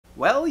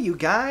Well, you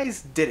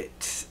guys did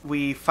it.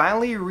 We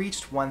finally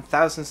reached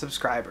 1,000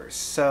 subscribers.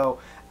 So,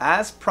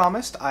 as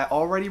promised, I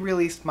already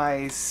released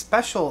my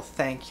special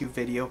thank you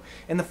video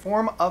in the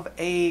form of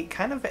a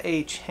kind of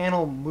a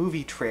channel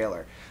movie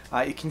trailer.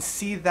 You can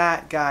see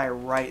that guy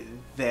right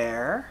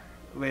there.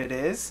 It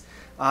is.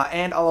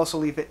 And I'll also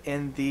leave it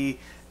in the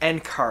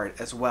end card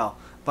as well.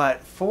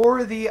 But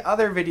for the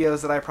other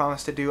videos that I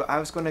promised to do, I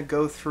was going to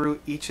go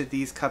through each of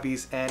these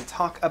cubbies and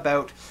talk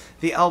about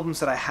the albums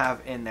that I have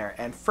in there.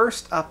 And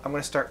first up, I'm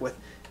going to start with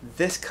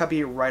this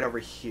cubby right over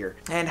here.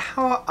 And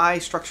how I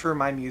structure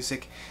my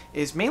music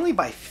is mainly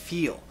by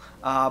feel.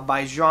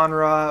 By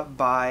genre,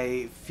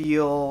 by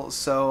feel.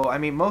 So, I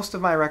mean, most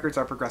of my records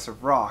are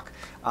progressive rock,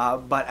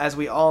 but as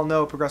we all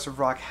know, progressive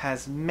rock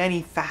has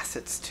many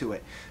facets to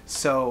it.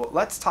 So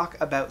let's talk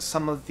about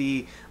some of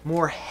the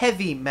more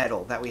heavy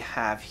metal that we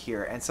have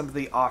here and some of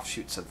the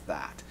offshoots of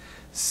that.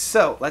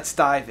 So let's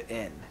dive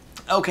in.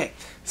 Okay,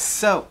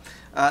 so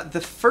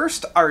the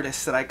first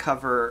artist that I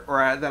cover,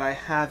 or that I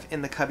have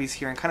in the cubbies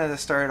here, and kind of to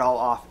start it all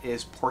off,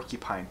 is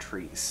Porcupine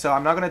Trees. So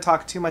I'm not going to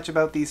talk too much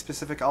about these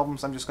specific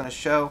albums, I'm just going to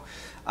show,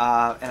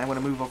 and I'm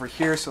going to move over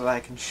here so that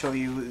I can show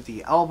you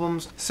the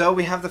albums. So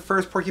we have the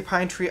first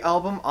Porcupine Tree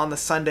album, On the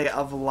Sunday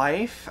of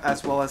Life,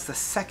 as well as the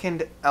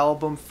second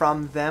album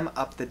from them,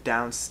 Up the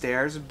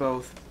Downstairs,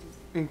 both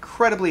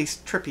incredibly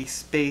trippy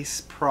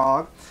space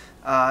prog.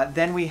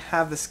 Then we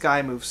have The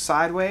Sky Moves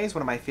Sideways,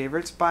 one of my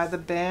favorites by the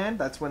band.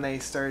 That's when they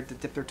started to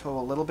dip their toe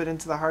a little bit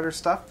into the harder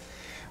stuff.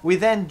 We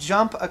then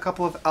jump a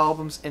couple of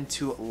albums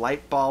into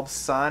Lightbulb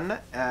Sun,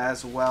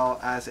 as well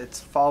as its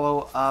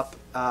follow-up,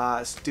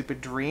 Stupid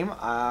Dream.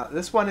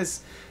 This one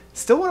is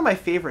still one of my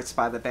favorites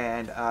by the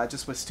band,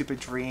 just with Stupid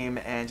Dream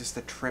and just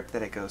the trip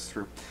that it goes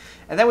through.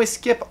 And then we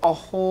skip a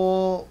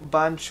whole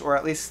bunch, or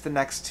at least the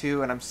next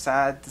two, and I'm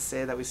sad to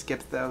say that we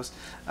skipped those.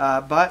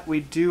 But we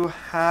do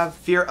have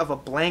Fear of a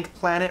Blank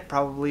Planet,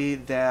 probably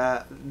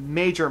the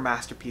major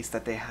masterpiece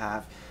that they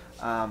have.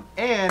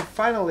 And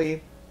finally,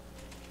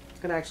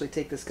 I'm going to actually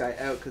take this guy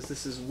out because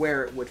this is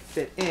where it would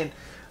fit in.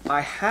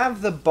 I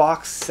have the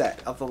box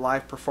set of the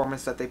live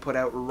performance that they put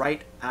out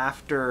right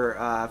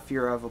after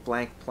Fear of a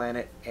Blank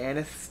Planet.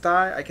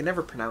 I can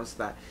never pronounce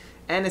that.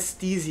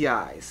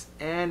 Anesthesize.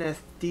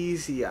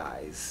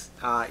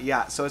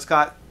 Yeah, so it's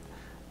got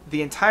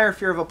the entire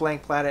Fear of a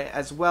Blank Planet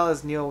as well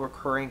as Neil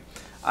recurring.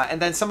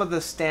 And then some of the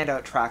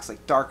standout tracks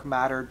like Dark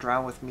Matter,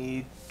 Drown With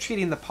Me,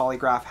 Cheating the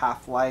Polygraph,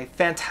 Half-Life.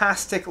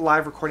 Fantastic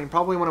live recording,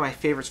 probably one of my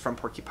favorites from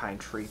Porcupine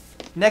Tree.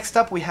 Next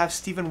up, we have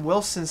Steven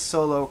Wilson's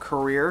solo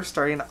career,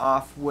 starting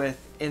off with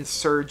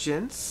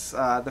Insurgents,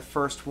 the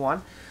first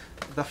one.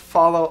 The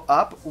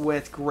follow-up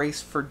with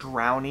Grace for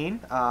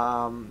Drowning.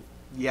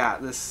 Yeah,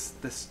 this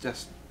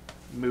just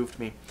moved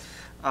me.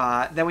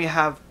 Then we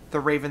have The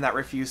Raven That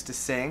Refused to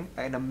Sing,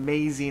 an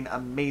amazing,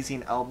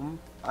 amazing album.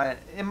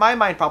 In my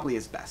mind, probably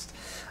his best.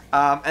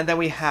 And then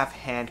we have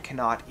Hand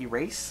Cannot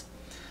Erase,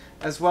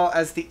 as well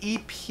as the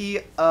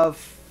EP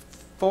of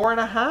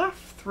 4.5,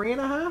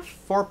 3.5,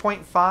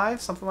 4.5,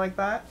 something like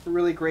that. A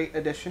really great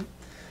addition.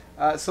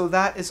 So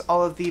that is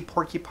all of the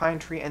Porcupine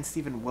Tree and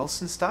Steven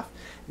Wilson stuff.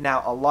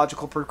 Now, a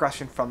logical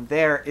progression from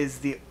there is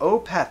the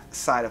Opeth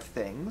side of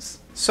things.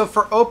 So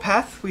for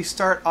Opeth, we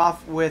start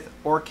off with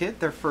Orchid,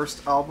 their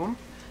first album.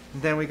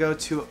 Then we go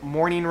to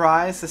Morning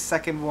Rise, the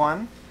second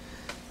one.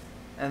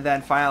 And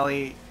then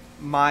finally,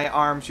 My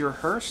Arms, Your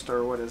Hearse,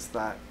 or what is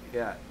that?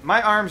 Yeah,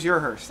 My Arms, Your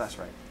Hearse, that's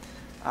right.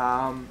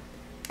 And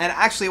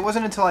actually, it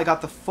wasn't until I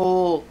got the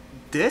full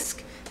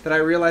disc that I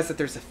realized that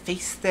there's a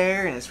face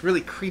there, and it's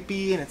really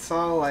creepy, and it's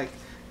all like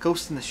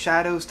Ghost in the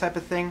Shadows type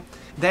of thing.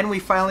 Then we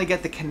finally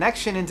get the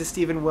connection into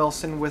Steven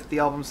Wilson with the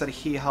albums that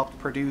he helped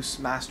produce,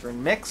 master,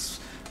 and mix.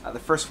 The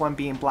first one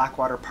being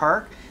Blackwater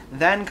Park.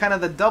 Then kind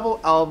of the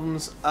double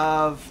albums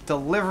of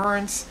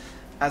Deliverance,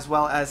 as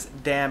well as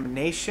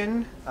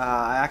Damnation.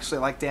 I actually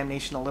like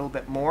Damnation a little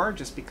bit more,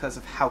 just because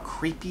of how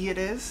creepy it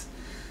is.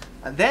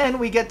 And then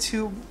we get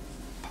to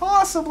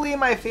possibly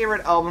my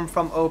favorite album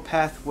from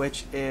Opeth,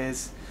 which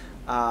is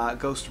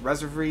Ghost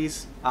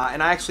Reservoirs.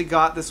 And I actually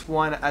got this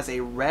one as a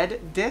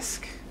red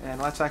disc,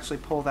 and let's actually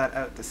pull that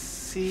out to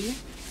see.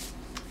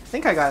 I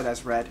think I got it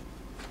as red.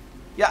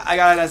 Yeah, I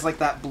got it as like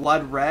that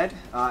blood red,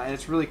 and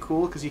it's really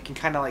cool because you can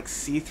kind of like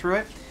see through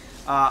it.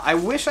 I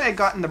wish I had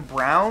gotten the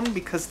brown,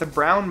 because the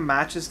brown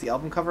matches the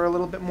album cover a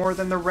little bit more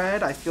than the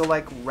red. I feel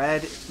like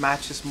red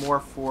matches more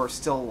for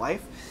Still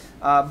Life,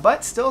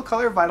 but still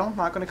color vital,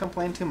 not going to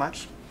complain too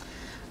much.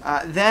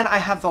 Then I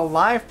have the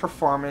live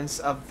performance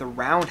of the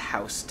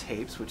Roundhouse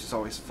tapes, which is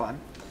always fun.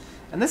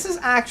 And this is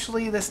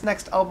actually, this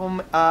next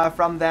album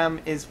from them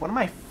is one of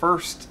my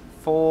first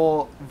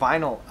full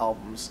vinyl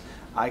albums.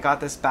 I got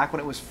this back when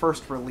it was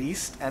first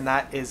released, and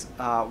that is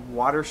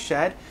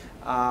Watershed.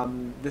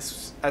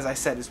 This, as I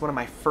said, is one of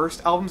my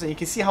first albums, and you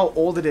can see how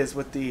old it is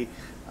with the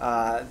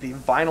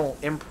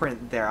vinyl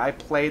imprint there. I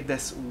played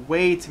this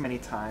way too many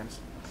times.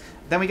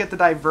 Then we get the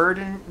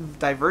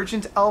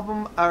Divergent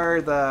album, or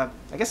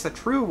I guess the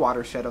true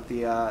watershed of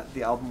the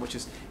album, which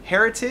is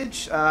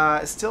Heritage.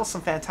 Still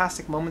some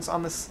fantastic moments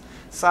on this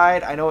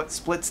side. I know it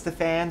splits the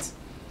fans.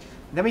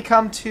 Then we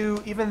come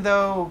to, even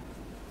though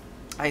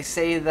I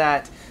say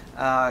that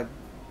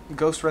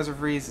Ghost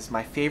Reservoirs is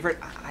my favorite,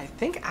 I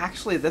think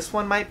actually this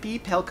one might be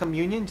Pale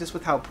Communion, just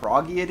with how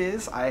proggy it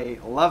is. I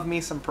love me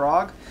some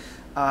prog.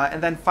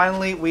 And then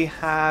finally we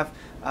have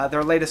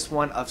their latest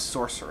one of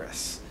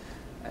Sorceress.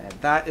 And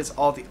that is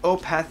all the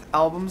Opeth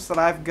albums that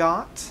I've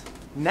got.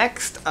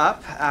 Next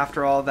up,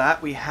 after all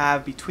that, we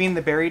have Between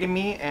the Buried and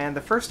Me, and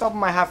the first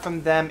album I have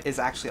from them is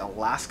actually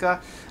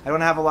Alaska. I don't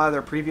have a lot of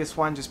their previous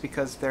one just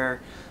because they're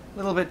a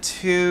little bit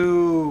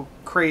too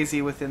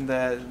crazy within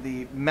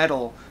the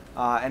metal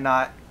and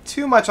not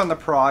too much on the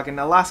prog, and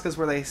Alaska is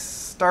where they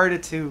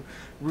started to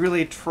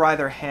really try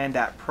their hand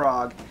at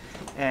prog.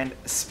 And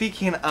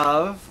speaking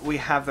of, we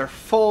have their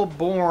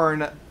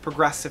full-born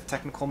progressive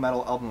technical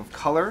metal album of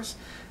Colors,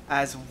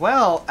 as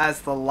well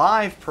as the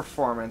live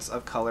performance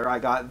of Color. I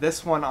got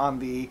this one on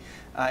the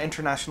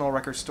International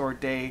Record Store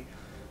Day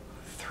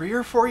 3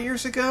 or 4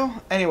 years ago.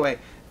 Anyway,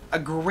 a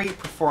great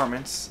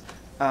performance.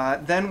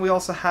 Then we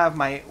also have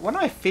one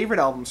of my favorite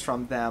albums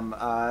from them,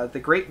 The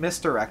Great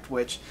Misdirect,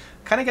 which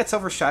kind of gets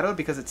overshadowed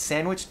because it's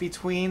sandwiched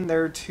between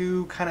their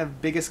two kind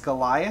of biggest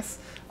Goliaths.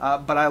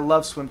 But I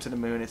love Swim to the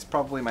Moon. It's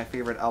probably my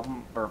favorite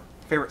album or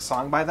favorite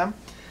song by them.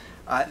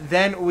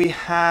 Then we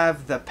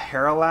have the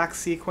Parallax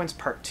Sequence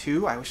Part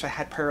 2. I wish I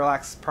had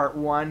Parallax Part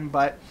 1,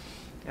 but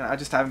I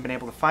just haven't been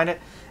able to find it.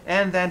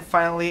 And then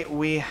finally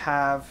we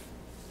have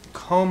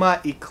Coma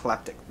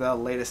Eclectic, the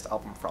latest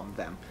album from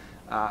them.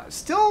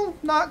 Still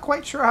not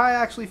quite sure how I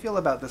actually feel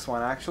about this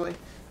one, actually.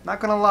 Not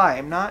gonna lie,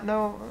 I'm not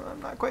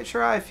quite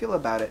sure how I feel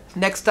about it.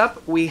 Next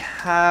up, we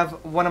have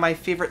one of my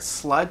favorite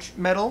sludge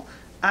metal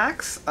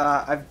acts.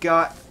 I've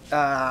got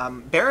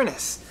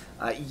Baroness.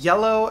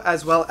 Yellow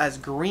as well as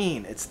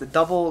green. It's the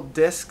double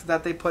disc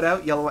that they put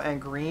out, yellow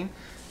and green,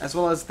 as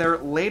well as their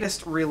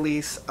latest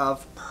release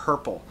of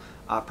Purple.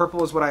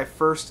 Purple is what I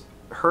first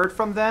heard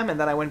from them, and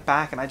then I went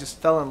back and I just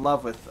fell in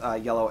love with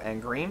yellow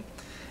and green.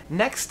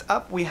 Next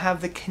up, we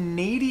have the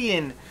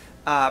Canadian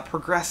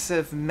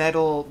progressive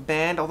metal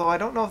band, although I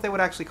don't know if they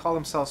would actually call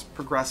themselves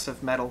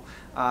progressive metal,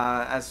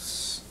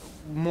 as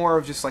more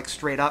of just like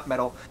straight up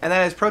metal, and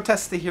that is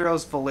Protest the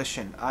Heroes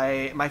Volition.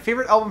 My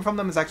favorite album from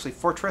them is actually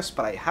Fortress,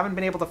 but I haven't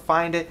been able to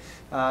find it,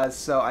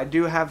 so I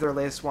do have their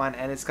latest one,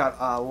 and it's got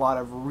a lot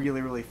of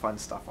really fun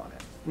stuff on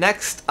it.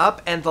 Next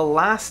up, and the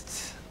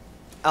last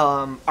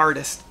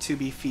artist to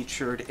be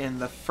featured in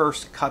the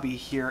first cubby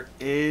here,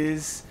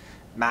 is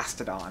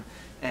Mastodon,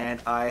 and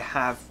I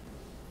have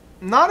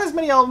not as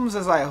many albums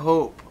as I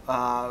hope,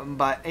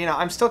 but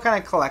I'm still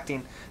kind of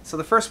collecting. So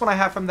the first one I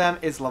have from them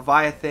is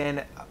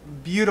Leviathan.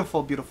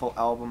 Beautiful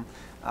album.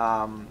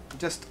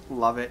 Just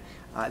love it.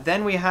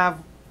 Then we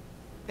have,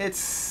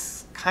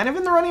 it's kind of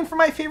in the running for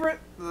my favorite.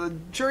 The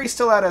jury's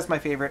still out as my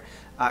favorite.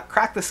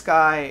 Crack the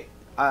Sky.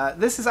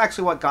 This is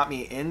actually what got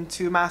me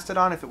into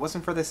Mastodon. If it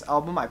wasn't for this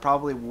album, I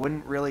probably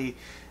wouldn't really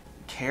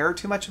care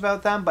too much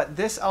about them, but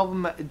this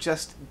album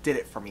just did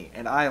it for me,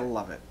 and I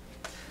love it.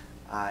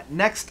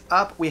 Next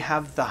up, we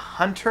have The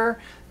Hunter.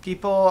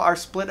 People are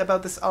split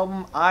about this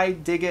album. I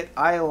dig it.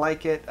 I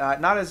like it.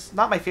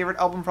 Not my favorite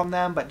album from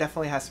them, but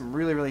definitely has some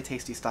really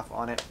tasty stuff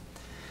on it.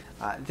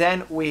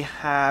 Then we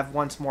have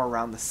Once More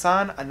Around the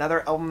Sun,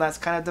 another album that's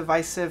kind of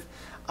divisive.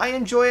 I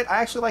enjoy it.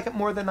 I actually like it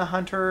more than The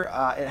Hunter.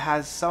 It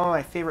has some of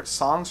my favorite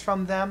songs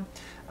from them,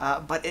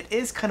 but it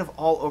is kind of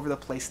all over the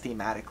place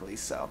thematically,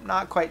 so I'm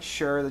not quite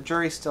sure. The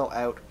jury's still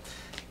out.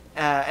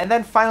 And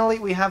then finally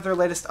we have their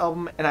latest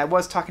album, and I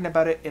was talking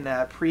about it in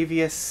a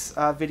previous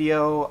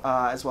video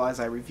as well as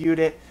I reviewed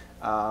it,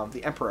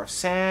 The Emperor of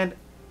Sand.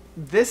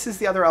 This is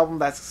the other album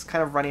that's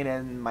kind of running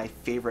in my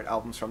favorite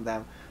albums from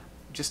them.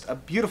 Just a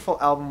beautiful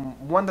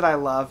album, one that I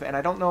love, and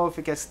I don't know if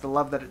it gets the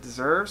love that it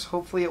deserves.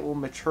 Hopefully it will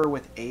mature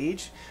with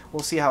age.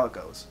 We'll see how it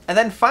goes. And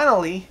then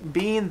finally,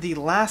 being the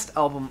last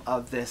album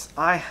of this,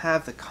 I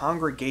have The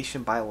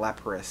Congregation by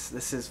Leprous.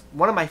 This is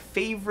one of my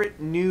favorite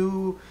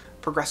new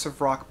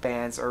progressive rock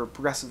bands, or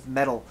progressive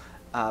metal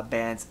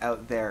bands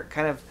out there.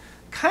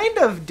 Kind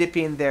of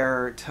dipping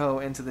their toe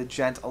into the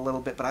gent a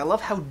little bit, but I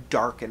love how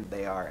darkened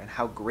they are and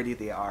how gritty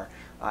they are.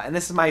 And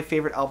this is my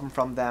favorite album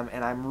from them,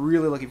 and I'm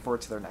really looking forward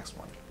to their next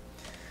one.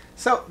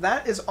 So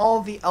that is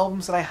all the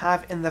albums that I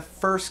have in the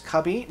first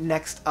cubby.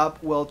 Next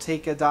up, we'll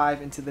take a dive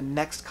into the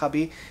next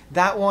cubby.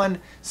 That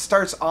one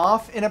starts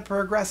off in a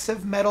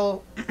progressive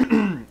metal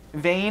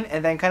vein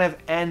and then kind of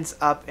ends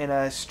up in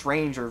a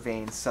stranger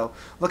vein. So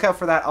look out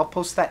for that. I'll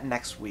post that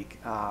next week.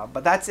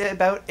 But that's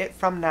about it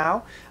from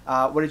now.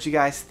 What did you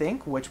guys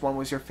think? Which one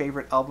was your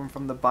favorite album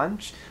from the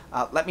bunch?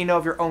 Let me know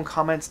of your own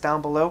comments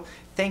down below.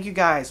 Thank you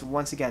guys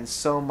once again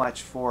so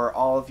much for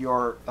all of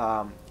your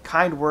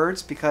kind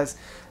words, because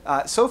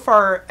so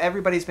far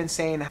everybody's been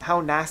saying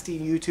how nasty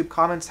YouTube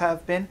comments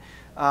have been,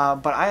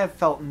 but I have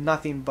felt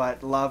nothing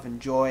but love and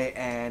joy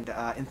and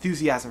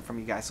enthusiasm from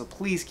you guys, so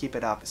please keep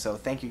it up. So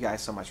thank you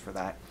guys so much for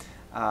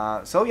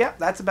that. So yeah,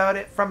 that's about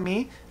it from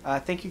me.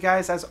 Thank you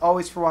guys as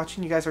always for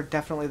watching. You guys are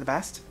definitely the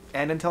best,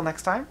 and until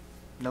next time,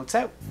 notes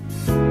out.